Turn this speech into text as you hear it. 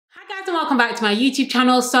Guys, and welcome back to my YouTube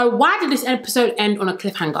channel. So why did this episode end on a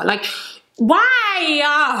cliffhanger? Like,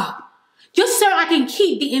 why? Just so I can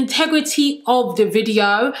keep the integrity of the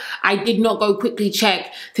video, I did not go quickly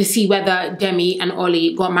check to see whether Demi and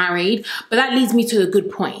Ollie got married. But that leads me to a good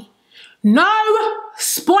point. No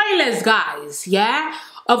spoilers, guys, yeah?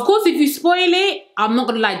 Of course, if you spoil it, I'm not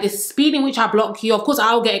gonna lie, the speed in which I block you, of course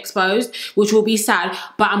I'll get exposed, which will be sad,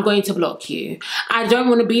 but I'm going to block you. I don't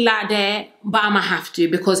wanna be like that, but I'ma have to,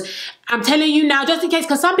 because I'm telling you now, just in case,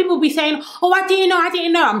 because some people be saying, oh, I didn't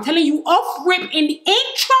know. I'm telling you off rip, in the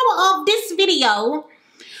intro of this video,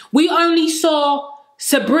 we only saw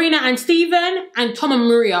Sabrina and Steven and Tom and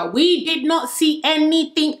Maria. We did not see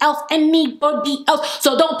anything else, anybody else.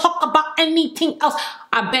 So don't talk about anything else.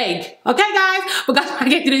 I beg. Okay, guys? But guys, when I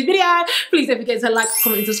get to this video, please don't forget to like,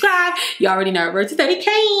 comment, and subscribe. You already know, road to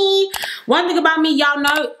 30K. One thing about me, y'all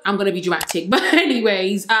know, I'm gonna be dramatic. But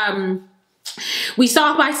anyways, we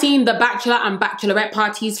start by seeing the Bachelor and Bachelorette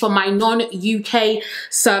parties for my non-UK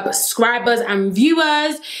subscribers and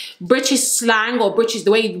viewers. British slang, or British,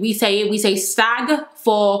 the way we say stag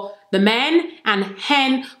for the men and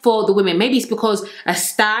hen for the women. Maybe it's because a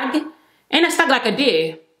stag, ain't a stag like a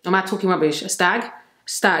deer? Am I talking rubbish? A stag?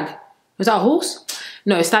 Stag. Was that a horse?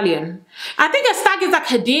 No, a stallion. I think a stag is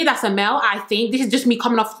like a deer, that's a male, I think. This is just me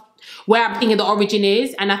coming off where I'm thinking the origin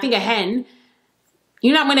is. And I think a hen,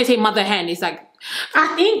 you know when they say mother hen, it's like, I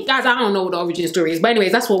think, guys, I don't know what the origin story is. But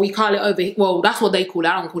anyways, that's what we call it over here. Well, that's what they call it.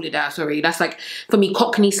 I don't call it that, sorry. That's like, for me,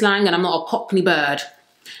 Cockney slang, and I'm not a Cockney bird.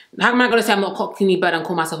 How am I going to say I'm not a Cockney bird and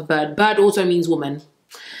call myself a bird? Bird also means woman.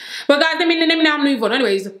 But guys, let me now move on.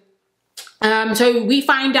 Anyways, so we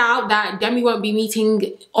find out that Demi won't be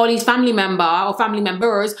meeting Ollie's family member or family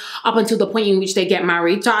members up until the point in which they get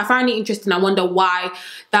married. So I find it interesting. I wonder why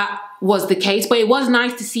that was the case. But it was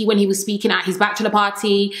nice to see when he was speaking at his bachelor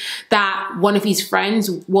party that one of his friends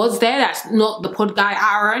was there. That's not the pod guy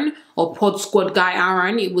Aaron or pod squad guy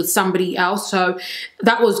Aaron. It was somebody else. So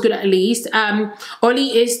that was good at least.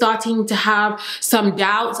 Ollie is starting to have some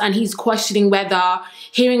doubts, and he's questioning whether,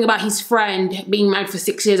 hearing about his friend being married for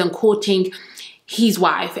 6 years and courting his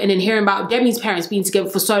wife, and then hearing about Demi's parents being together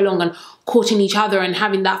for so long and courting each other and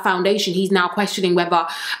having that foundation, he's now questioning whether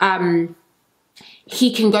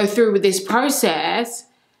he can go through with this process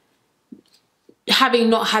having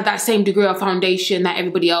not had that same degree of foundation that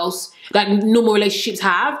everybody else, that normal relationships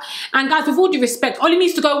have. And guys, with all due respect, Ollie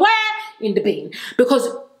needs to go where? In the bin. Because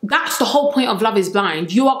that's the whole point of Love is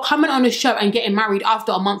Blind. You are coming on a show and getting married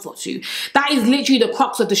after a month or two. That is literally the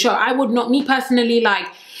crux of the show. I would not, me personally, like,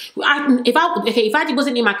 if I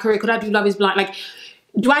wasn't in my career, could I do Love is Blind? Like,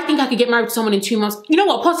 do I think I could get married to someone in 2 months? You know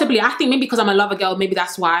what? Possibly. I think maybe because I'm a lover girl, maybe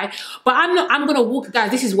that's why. But I'm gonna walk,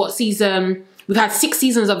 guys. This is what season. We've had 6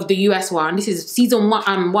 seasons of the US one. This is season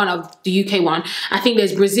one of the UK one. I think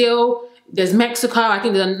there's Brazil. There's Mexico. I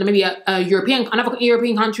think there's maybe another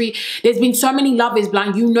European country. There's been so many Love is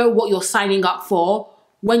Blind. You know what you're signing up for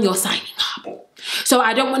when you're signing up. So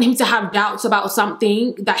I don't want him to have doubts about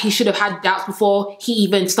something that he should have had doubts before he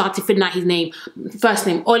even started filling out his name. First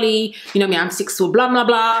name, Ollie. You know me, I'm 6 foot, blah, blah,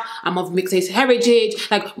 blah. I'm of mixed race heritage.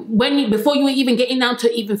 Like, before you were even getting down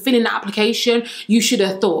to even filling the application, you should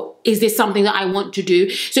have thought, is this something that I want to do?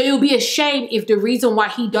 So it would be a shame if the reason why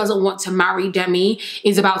he doesn't want to marry Demi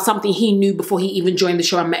is about something he knew before he even joined the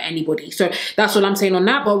show and met anybody. So that's what I'm saying on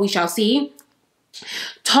that, but we shall see.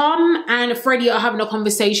 Tom and Freddie are having a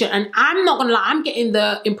conversation, and I'm not gonna lie, I'm getting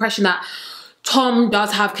the impression that Tom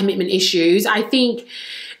does have commitment issues. I think,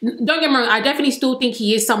 don't get me wrong, I definitely still think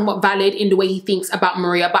he is somewhat valid in the way he thinks about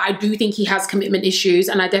Maria, but I do think he has commitment issues,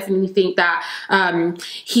 and I definitely think that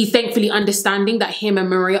he's thankfully understanding that him and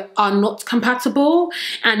Maria are not compatible,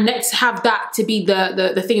 and let's have that to be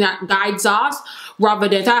the thing that guides us, rather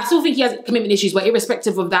than, so I still think he has commitment issues, but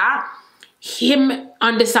irrespective of that, him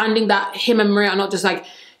understanding that him and Maria are not just like,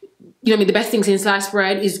 you know what I mean, the best things in sliced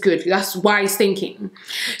bread is good. That's wise thinking.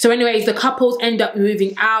 So anyways, the couples end up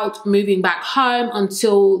moving back home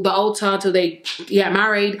until the altar, till they get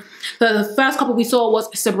married. The first couple we saw was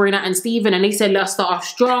Sabrina and Steven, and they said, let's start off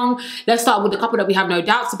strong. Let's start with the couple that we have no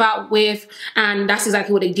doubts about with, and that's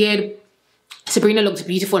exactly what they did. Sabrina looked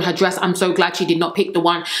beautiful in her dress. I'm so glad she did not pick the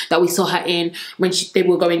one that we saw her in when they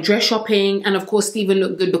were going dress shopping. And of course, Steven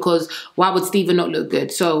looked good, because why would Steven not look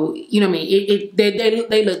good? So, you know what I mean?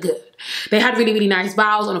 They look good. They had really, really nice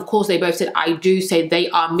vows. And of course, they both said, I do, say they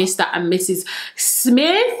are Mr. and Mrs.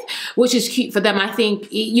 Smith, which is cute for them. I think,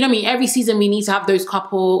 you know what I mean? Every season we need to have those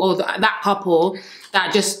couple, or that couple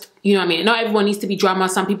that just, you know what I mean? Not everyone needs to be drama.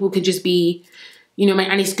 Some people can just be, You know what I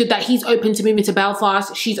mean? And it's good that he's open to moving to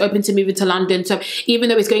Belfast. She's open to moving to London. So even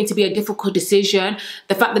though it's going to be a difficult decision,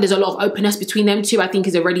 the fact that there's a lot of openness between them two, I think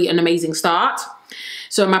is already an amazing start.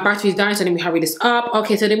 So my battery is dying, so let me hurry this up.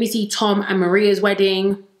 Okay, so let me see Tom and Maria's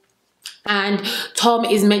wedding. And Tom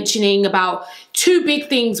is mentioning about two big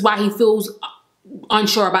things why he feels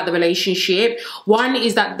unsure about the relationship. One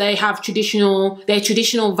is that they have their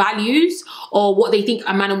traditional values, or what they think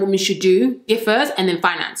a man and woman should do, differs. And then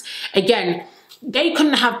finance. Again, they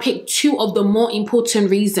couldn't have picked two of the more important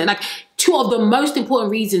reasons, like two of the most important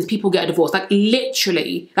reasons people get a divorce. Like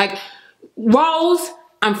literally, like roles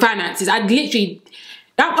and finances.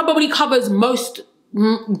 That probably covers most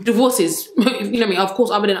divorces. You know what I mean? Of course,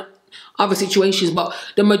 other than other situations, but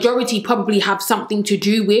the majority probably have something to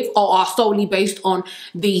do with or are solely based on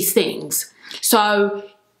these things. So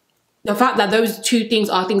the fact that those two things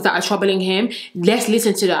are things that are troubling him, let's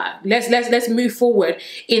listen to that. Let's move forward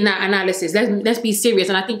in that analysis. Let's be serious.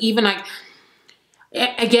 And I think even like,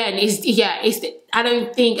 again, I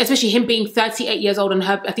don't think, especially him being 38 years old and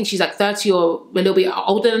her, I think she's like 30 or a little bit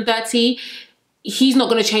older than 30. He's not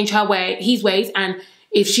going to change his ways. And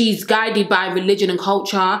if she's guided by religion and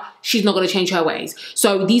culture, she's not going to change her ways.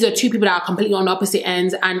 So these are two people that are completely on opposite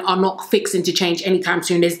ends and are not fixing to change anytime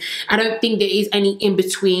soon. I don't think there is any in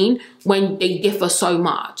between when they differ so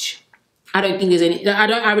much. I don't think there's any,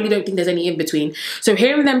 I really don't think there's any in between. So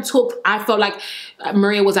hearing them talk, I felt like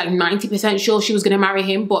Maria was like 90% sure she was going to marry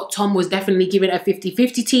him, but Tom was definitely giving a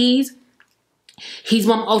 50-50 tease. His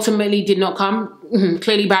mom ultimately did not come,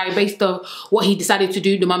 clearly based on what he decided to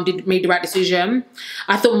do. The mom made the right decision.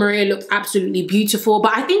 I thought Maria looked absolutely beautiful,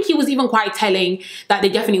 but I think he was even quite telling that they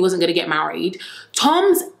definitely wasn't going to get married.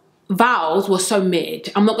 Tom's vows were so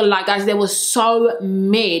mid. I'm not gonna lie, guys, they were so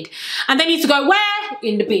mid, and they need to go where?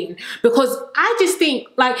 In the bin, because I just think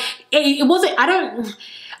like it wasn't. I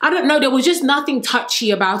don't know. There was just nothing touchy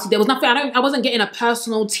about it. There was nothing. I wasn't getting a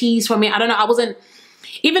personal tease from it. I don't know. I wasn't.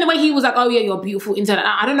 Even the way he was like, oh yeah, you're beautiful inside.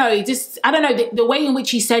 I don't know. I don't know. The way in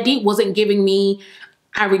which he said it wasn't giving me,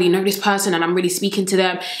 I really know this person and I'm really speaking to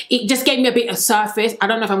them. It just gave me a bit of surface. I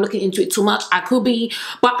don't know if I'm looking into it too much. I could be,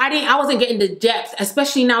 but I wasn't getting the depth,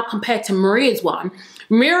 especially now compared to Maria's one.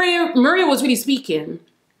 Maria was really speaking.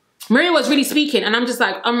 Maria was really speaking, and I'm just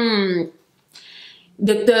like,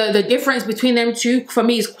 the difference between them two for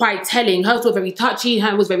me is quite telling. Hers was very touchy,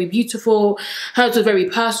 hers was very beautiful, hers was very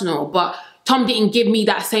personal, but Tom didn't give me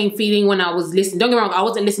that same feeling when I was listening. Don't get me wrong, I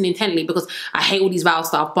wasn't listening intently because I hate all these vow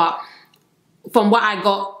stuff, but from what I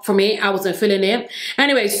got from it, I wasn't feeling it.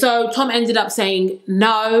 Anyway, so Tom ended up saying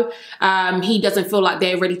no. He doesn't feel like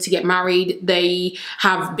they're ready to get married. They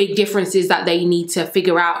have big differences that they need to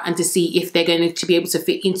figure out and to see if they're going to be able to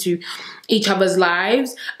fit into each other's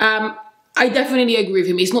lives. I definitely agree with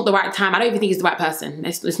him. It's not the right time. I don't even think it's the right person.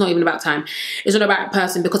 It's not even about time. It's not the right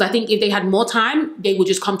person, because I think if they had more time, they would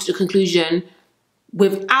just come to the conclusion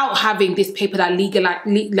without having this paper that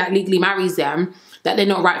legally marries them, that they're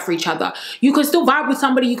not right for each other. You can still vibe with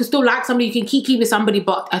somebody, you can still like somebody, you can keep with somebody,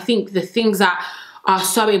 but I think the things that are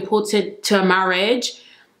so important to a marriage,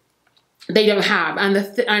 they don't have. And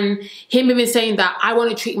him even saying that I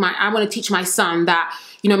want to teach my son that,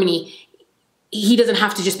 you know what I mean, he doesn't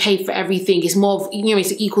have to just pay for everything. It's more of, you know,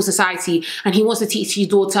 it's an equal society. And he wants to teach his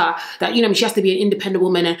daughter that, you know, she has to be an independent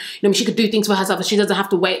woman and, you know, she could do things for herself and she doesn't have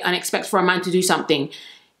to wait and expect for a man to do something.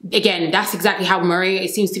 Again, that's exactly how Maria,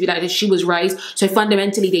 it seems to be like she was raised. So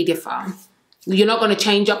fundamentally, they differ. You're not going to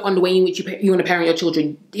change up on the way in which you want to parent your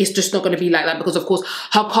children. It's just not going to be like that, because, of course,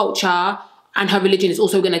 her culture and her religion is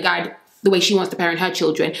also going to guide the way she wants to parent her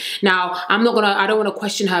children. Now, I don't want to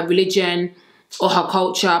question her religion or her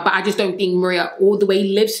culture, but I just don't think Maria all the way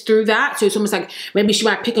lives through that. So it's almost like maybe she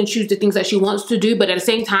might pick and choose the things that she wants to do, but at the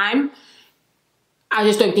same time, I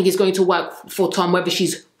just don't think it's going to work for Tom, whether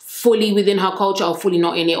she's fully within her culture or fully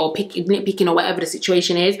not in it, or nitpicking or whatever the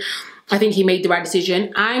situation is. I think he made the right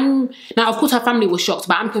decision. Now, of course, her family was shocked,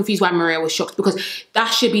 but I'm confused why Maria was shocked, because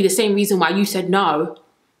that should be the same reason why you said no.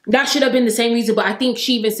 That should have been the same reason, but I think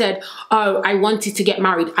she even said, oh, I wanted to get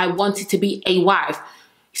married. I wanted to be a wife.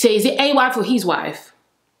 So is it a wife or his wife?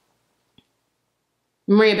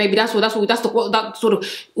 Maria, baby, that's the sort of,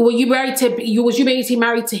 were you ready to be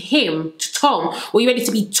married to him, to Tom? Were you ready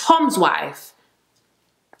to be Tom's wife?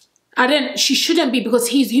 She shouldn't be, because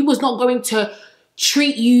he was not going to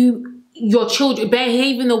treat your children,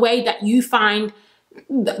 behave in the way that you find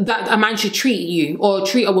that a man should treat you, or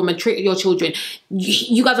treat a woman, treat your children.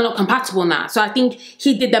 You guys are not compatible in that. So I think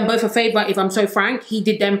he did them both a favor. If I'm so frank, he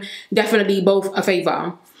did them definitely both a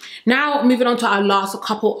favor. Now, moving on to our last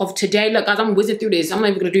couple of today. Look, guys, I'm whizzing through this. I'm not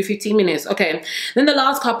even going to do 15 minutes. Okay. Then the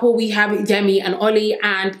last couple, we have Demi and Ollie,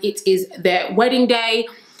 and it is their wedding day.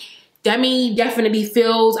 Demi definitely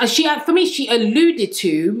feels, and for me, she alluded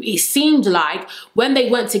to, it seemed like when they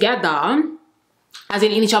weren't together, as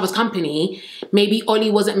in each other's company, maybe Ollie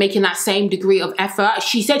wasn't making that same degree of effort.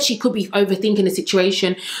 She said she could be overthinking the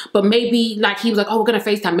situation, but maybe like he was like, oh, we're gonna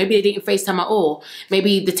FaceTime. Maybe they didn't FaceTime at all.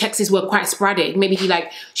 Maybe the texts were quite sporadic. Maybe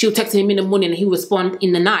she'll text him in the morning and he'll respond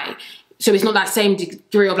in the night. So it's not that same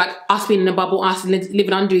degree of like us being in a bubble, us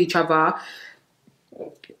living under each other.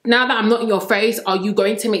 Now that I'm not in your face, are you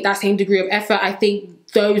going to make that same degree of effort? I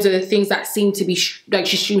think those are the things that seem to be, like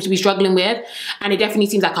she seems to be struggling with. And it definitely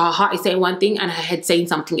seems like her heart is saying one thing and her head saying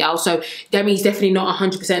something else. So Demi's definitely not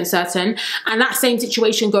 100% certain. And that same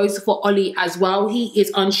situation goes for Ollie as well. He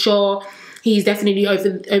is unsure. He's definitely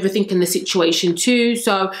overthinking the situation too.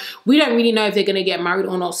 So we don't really know if they're going to get married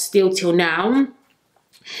or not still till now.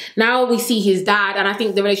 Now we see his dad, and I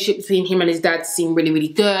think the relationship between him and his dad seem really, really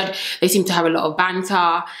good. They seem to have a lot of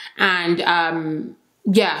banter, and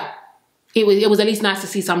yeah, it was at least nice to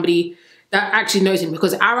see somebody that actually knows him,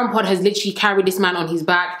 because Aaron Pod has literally carried this man on his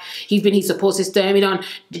back. He's been his support system. He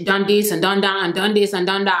done this and done that and done this and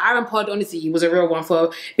done that. Aaron Pod, honestly, he was a real one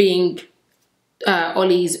for being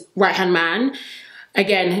Ollie's right-hand man.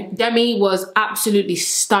 Again, Demi was absolutely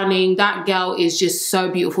stunning. That girl is just so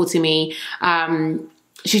beautiful to me.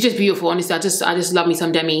 She's just beautiful, honestly. I just love me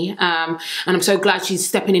some Demi. And I'm so glad she's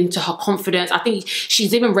stepping into her confidence. I think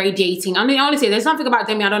she's even radiating. I mean, honestly, there's something about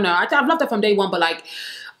Demi, I don't know. I've loved her from day one, but like,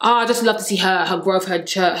 I just love to see her growth, her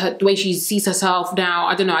the way she sees herself now.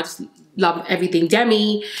 I don't know, I just love everything.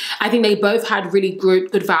 Demi, I think they both had really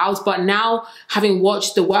good vows, but now having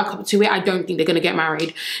watched the work up to it, I don't think they're gonna get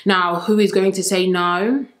married. Now, who is going to say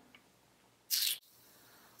no?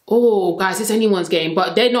 Oh, guys, it's anyone's game,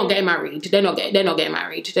 but they're not getting married. They're not getting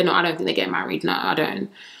married. I don't think they get married. No,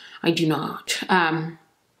 I do not.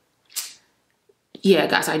 Yeah,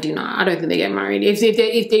 guys, I do not. I don't think they get married.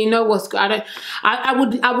 If they know what's good, I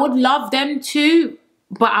would love them to,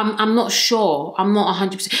 but I'm not sure. I'm not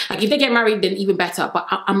 100%. Like if they get married, then even better. But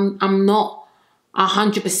I'm not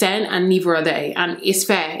 100%, and neither are they. And it's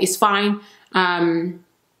fair. It's fine.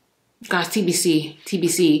 Guys,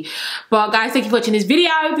 TBC. But guys, thank you for watching this video.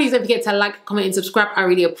 Please don't forget to like, comment, and subscribe. I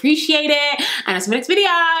really appreciate it. And I'll see you in the next video.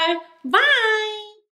 Bye.